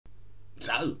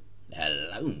So,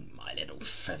 hello my little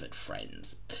feathered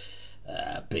friends.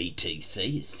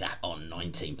 BTC is sat on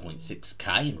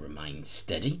 19.6k and remains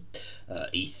steady.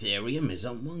 Ethereum is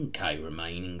on 1k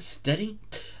remaining steady.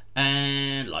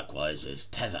 And likewise with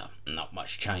Tether, not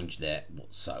much change there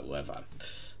whatsoever.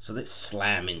 So let's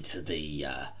slam into the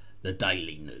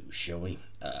daily news, shall we?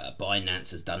 Binance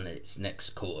has done its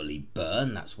next quarterly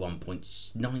burn. That's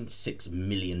 1.96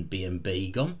 million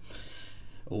BNB gone.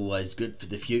 Always good for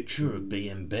the future of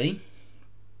BNB.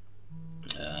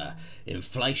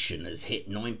 Inflation has hit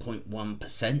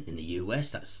 9.1% in the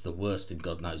US. That's the worst in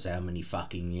God knows how many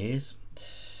fucking years.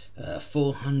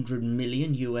 400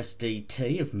 million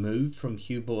USDT have moved from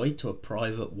huobi to a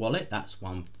private wallet. That's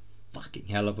one fucking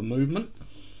hell of a movement.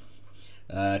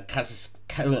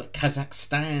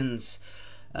 Kazakhstan's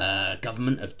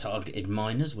government have targeted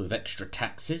miners with extra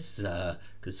taxes,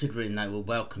 considering they were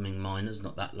welcoming miners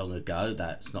not that long ago.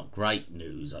 That's not great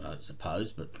news, I don't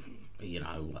suppose, but you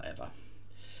know, whatever.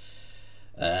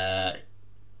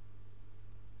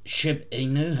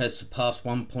 Shib has surpassed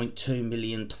 1.2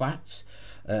 million twats.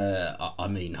 I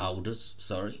mean holders,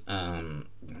 sorry. Some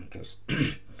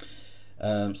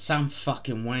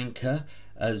fucking wanker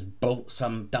has bought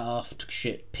some daft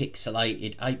shit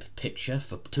pixelated ape picture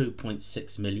for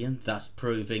 2.6 million, thus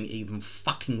proving even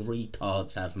fucking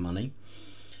retards have money.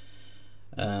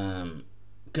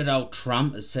 Good old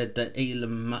Trump has said that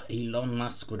Elon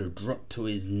Musk would have dropped to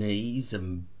his knees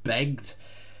and begged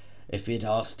if he'd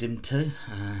asked him to.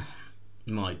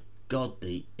 My God,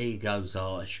 the egos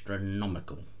are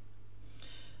astronomical.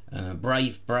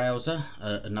 Brave Browser,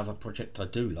 another project I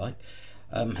do like,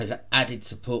 has added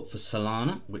support for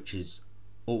Solana, which is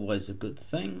always a good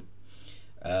thing.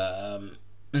 And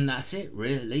that's it,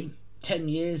 really. 10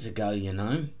 years ago,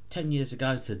 10 years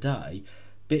ago today,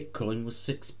 Bitcoin was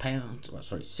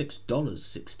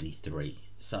 $6.63.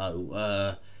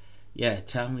 So, yeah,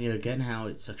 tell me again how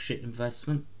it's a shit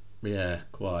investment. Yeah,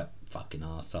 quite fucking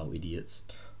arsehole idiots.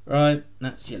 Right,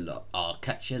 that's your lot. I'll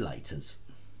catch you laters.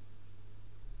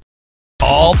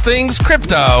 All things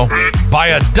crypto by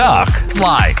a duck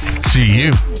life. See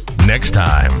you next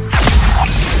time.